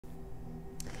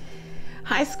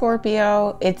Hi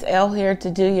Scorpio, it's Elle here to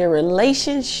do your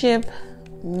relationship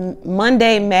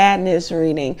Monday Madness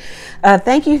reading.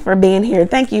 Thank you for being here.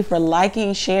 Thank you for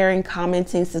liking, sharing,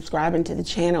 commenting, subscribing to the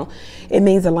channel. It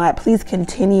means a lot. Please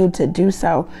continue to do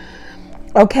so.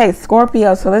 Okay,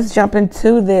 Scorpio, so let's jump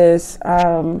into this.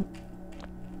 All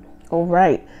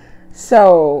right.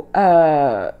 So,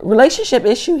 relationship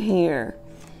issue here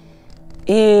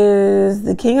is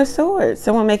the King of Swords.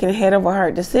 Someone making a head over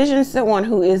heart decision. Someone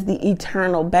who is the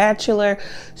eternal bachelor.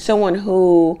 Someone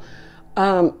who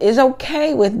is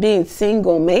okay with being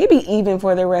single, maybe even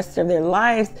for the rest of their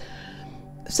lives.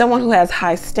 Someone who has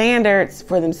high standards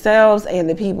for themselves and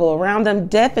the people around them.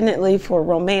 Definitely for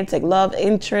romantic love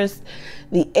interest.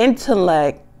 The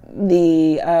intellect,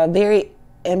 the very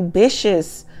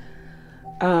ambitious,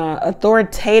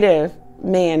 authoritative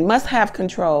man, must have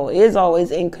control, is always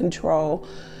in control,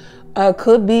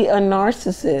 could be a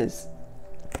narcissist.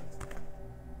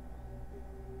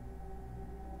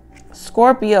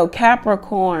 Scorpio,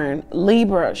 Capricorn,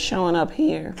 Libra showing up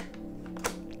here.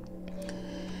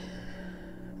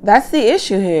 That's the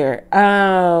issue here.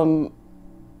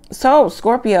 So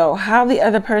Scorpio, how the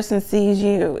other person sees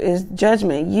you is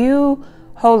judgment. You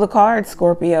hold the card,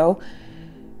 Scorpio.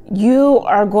 You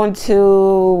are going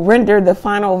to render the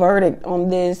final verdict on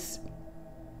this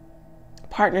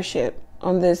partnership,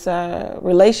 on this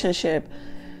relationship,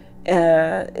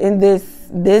 in this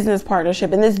business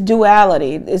partnership, in this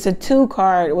duality. It's a 2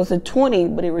 card. It was a 20,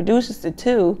 but it reduces to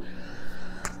 2.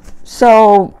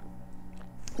 So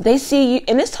they see you,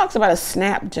 and this talks about a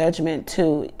snap judgment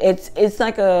too. It's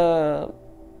like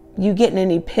you getting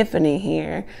an epiphany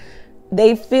here.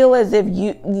 They feel as if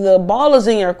the ball is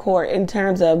in your court in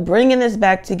terms of bringing this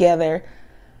back together,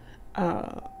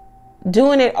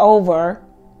 doing it over,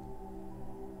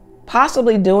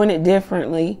 possibly doing it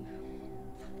differently.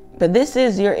 But this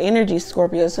is your energy,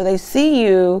 Scorpio. So they see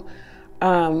you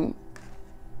as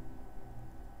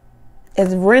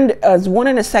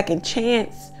wanting a second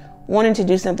chance, wanting to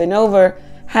do something over,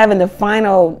 having the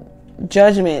final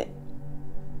judgment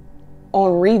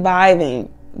on reviving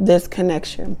this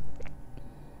connection,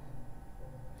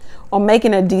 on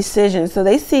making a decision. So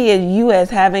they see you as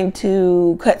having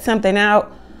to cut something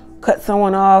out, cut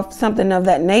someone off, something of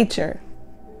that nature.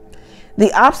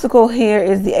 The obstacle here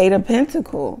is the 8 of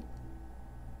Pentacles.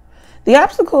 The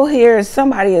obstacle here is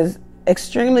somebody is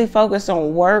extremely focused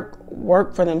on work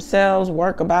for themselves,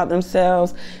 work about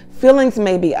themselves. Feelings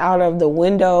may be out of the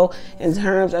window in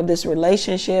terms of this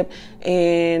relationship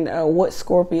and what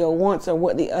Scorpio wants or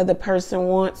what the other person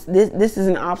wants. This is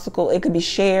an obstacle. It could be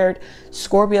shared.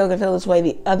 Scorpio could feel this way.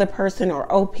 The other person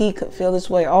or OP could feel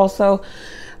this way also.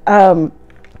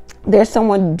 There's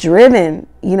someone driven,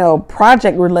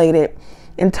 project related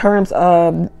in terms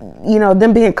of,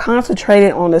 them being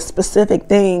concentrated on a specific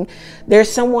thing.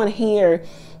 There's someone here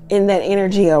in that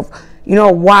energy of,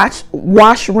 wash,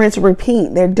 rinse,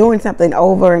 repeat. They're doing something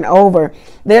over and over.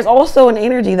 There's also an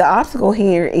energy. The obstacle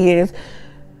here is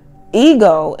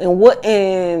ego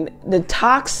and the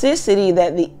toxicity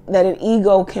that an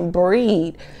ego can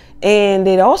breed. And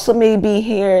it also may be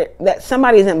here that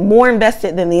somebody is more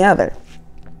invested than the other.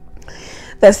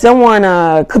 That someone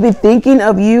could be thinking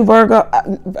of you, Virgo.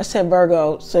 I said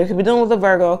Virgo, so you could be dealing with a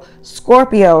Virgo.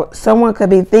 Scorpio, someone could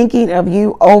be thinking of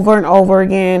you over and over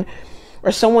again,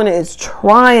 or someone is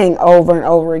trying over and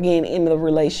over again in the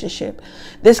relationship.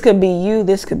 This could be you,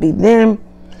 this could be them.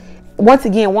 Once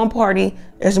again, one party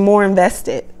is more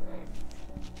invested.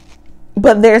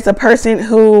 But there's a person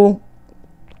who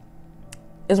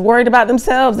is worried about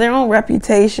themselves, their own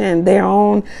reputation, their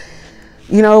own,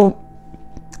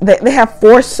 they have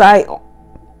foresight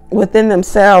within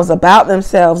themselves, about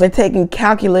themselves. They're taking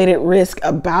calculated risk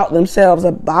about themselves,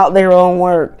 about their own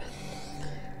work.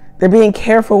 They're being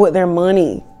careful with their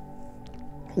money,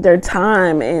 their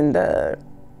time, and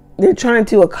they're trying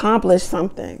to accomplish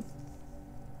something.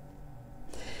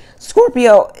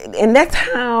 Scorpio, and that's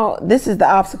how, this is the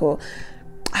obstacle.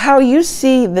 How you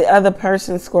see the other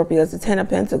person, Scorpio, is the 10 of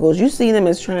Pentacles. You see them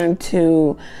as trying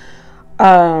to,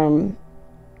 some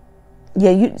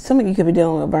of you could be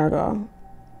dealing with Virgo.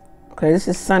 Okay, this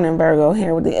is Sun in Virgo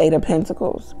here with the 8 of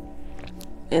Pentacles.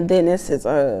 And then this is,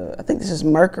 I think this is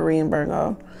Mercury in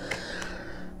Virgo.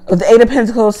 With the 8 of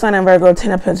Pentacles, Sun in Virgo,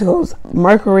 10 of Pentacles,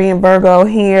 Mercury in Virgo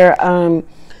here.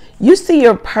 You see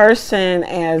your person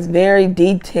as very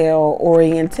detail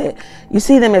oriented. You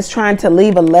see them as trying to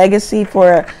leave a legacy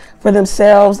for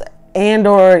themselves and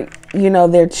or,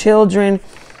 their children.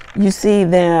 You see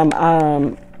them,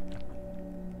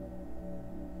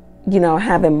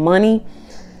 having money.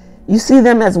 You see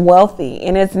them as wealthy,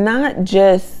 and it's not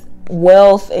just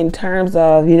wealth in terms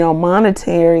of, you know,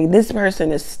 monetary. This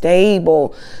person is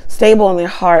stable in their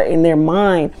heart, in their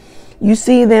mind. You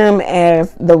see them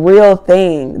as the real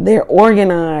thing. They're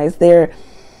organized. They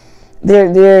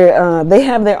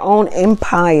have their own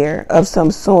empire of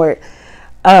some sort.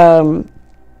 You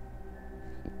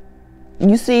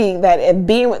see that if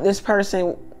being with this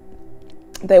person,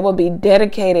 they will be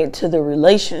dedicated to the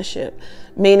relationship,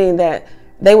 meaning that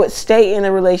they would stay in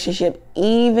the relationship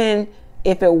even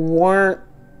if it weren't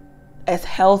as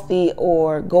healthy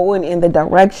or going in the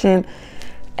direction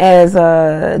as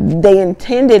they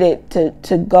intended it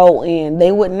to go in.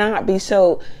 They would not be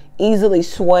so easily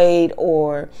swayed,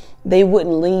 or they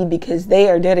wouldn't leave, because they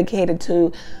are dedicated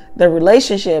to the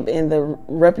relationship and the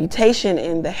reputation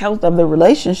and the health of the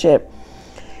relationship.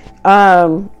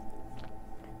 Yeah,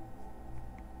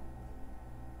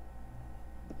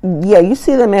 you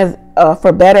see them as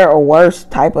for better or worse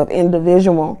type of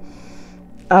individual.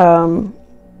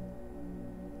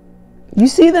 You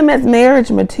see them as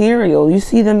marriage material. You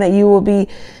see them that you will be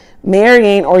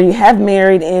marrying, or you have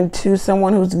married into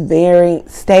someone who's very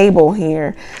stable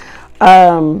here.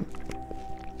 Once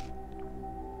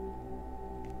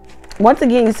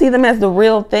again, you see them as the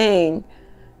real thing,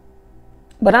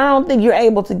 but I don't think you're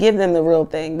able to give them the real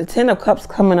thing. The Ten of Cups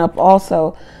coming up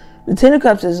also. The Ten of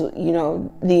Cups is, you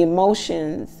know, the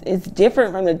emotions. It's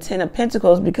different from the Ten of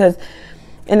Pentacles, because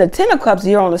in the Ten of Cups,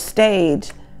 you're on a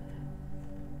stage.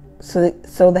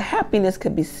 So the happiness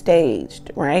could be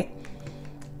staged, right?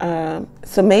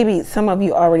 So maybe some of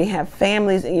you already have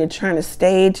families and you're trying to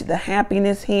stage the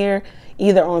happiness here,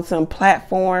 either on some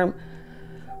platform,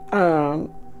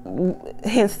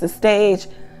 hence the stage.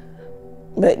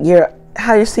 But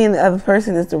how you're seeing the other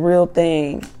person is the real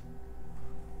thing.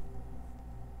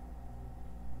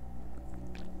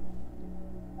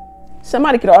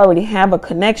 Somebody could already have a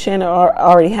connection or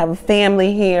already have a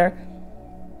family here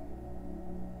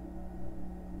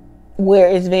where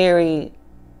it's very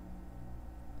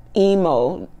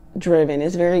emo driven.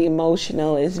 It's very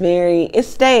emotional. It's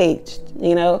staged,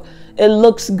 you know. It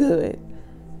looks good.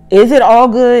 Is it all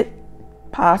good?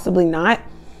 Possibly not.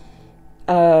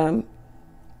 There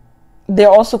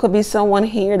also could be someone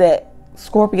here that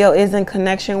Scorpio is in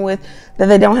connection with that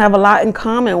they don't have a lot in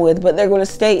common with, but they're going to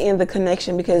stay in the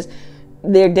connection because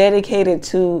they're dedicated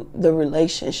to the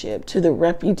relationship, to the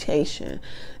reputation,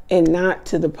 and not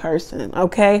to the person.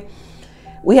 Okay.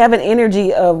 We have an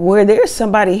energy of where there's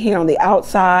somebody here on the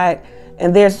outside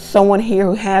and there's someone here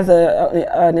who has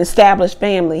an established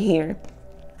family here.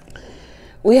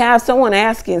 We have someone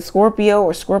asking Scorpio,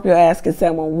 or Scorpio asking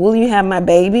someone, will you have my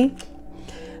baby?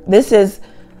 This is,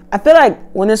 I feel like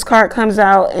when this card comes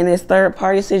out in this third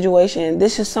party situation,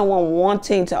 this is someone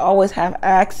wanting to always have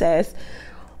access,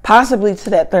 possibly to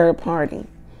that third party.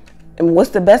 And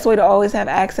what's the best way to always have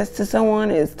access to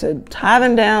someone is to tie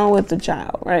them down with the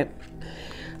child, right?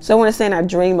 Someone is saying, I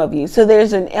dream of you. So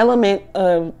there's an element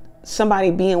of somebody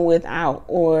being without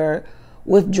or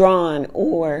withdrawn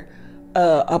or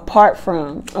apart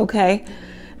from, okay?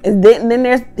 And then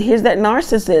here's that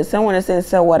narcissist. Someone is saying,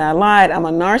 so what, I lied, I'm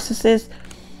a narcissist.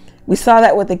 We saw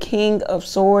that with the King of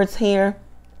Swords here.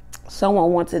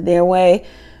 Someone wants it their way,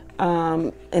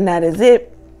 and that is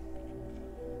it.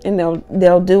 And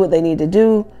they'll do what they need to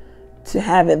do to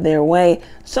have it their way.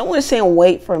 Someone is saying,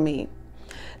 wait for me.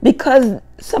 Because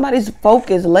somebody's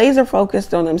focused, laser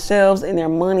focused on themselves and their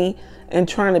money and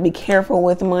trying to be careful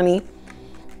with money.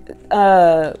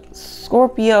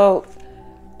 Scorpio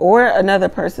or another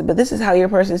person, but this is how your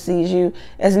person sees you,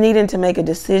 as needing to make a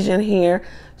decision here.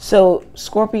 So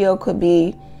Scorpio could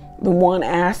be the one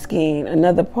asking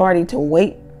another party to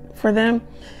wait for them,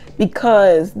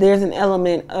 because there's an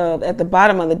element of, at the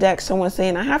bottom of the deck, someone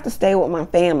saying, I have to stay with my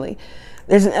family.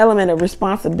 There's an element of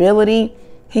responsibility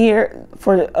here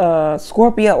for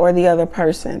Scorpio or the other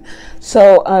person.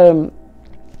 So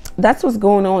that's what's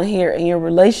going on here in your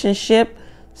relationship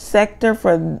sector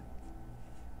for,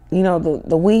 you know,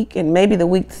 the week and maybe the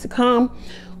weeks to come.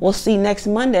 We'll see next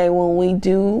Monday when we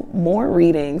do more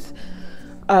readings.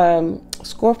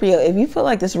 Scorpio, if you feel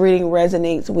like this reading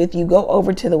resonates with you, go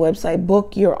over to the website,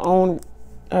 book your own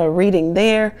reading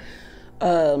there.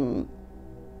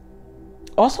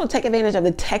 Also take advantage of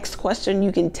the text question.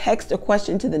 You can text a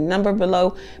question to the number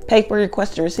below, pay for your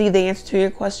question, receive the answer to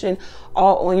your question,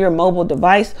 all on your mobile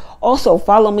device. Also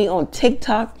follow me on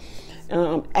TikTok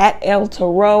at ELLE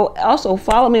Tarot. Also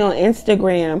follow me on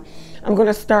Instagram. I'm going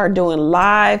to start doing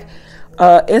live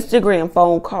Instagram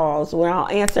phone calls where I'll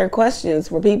answer questions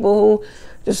for people who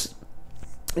just,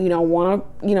 you know, want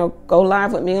to, you know, go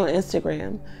live with me on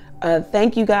Instagram.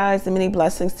 Thank you guys, and many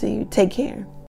blessings to you. Take care.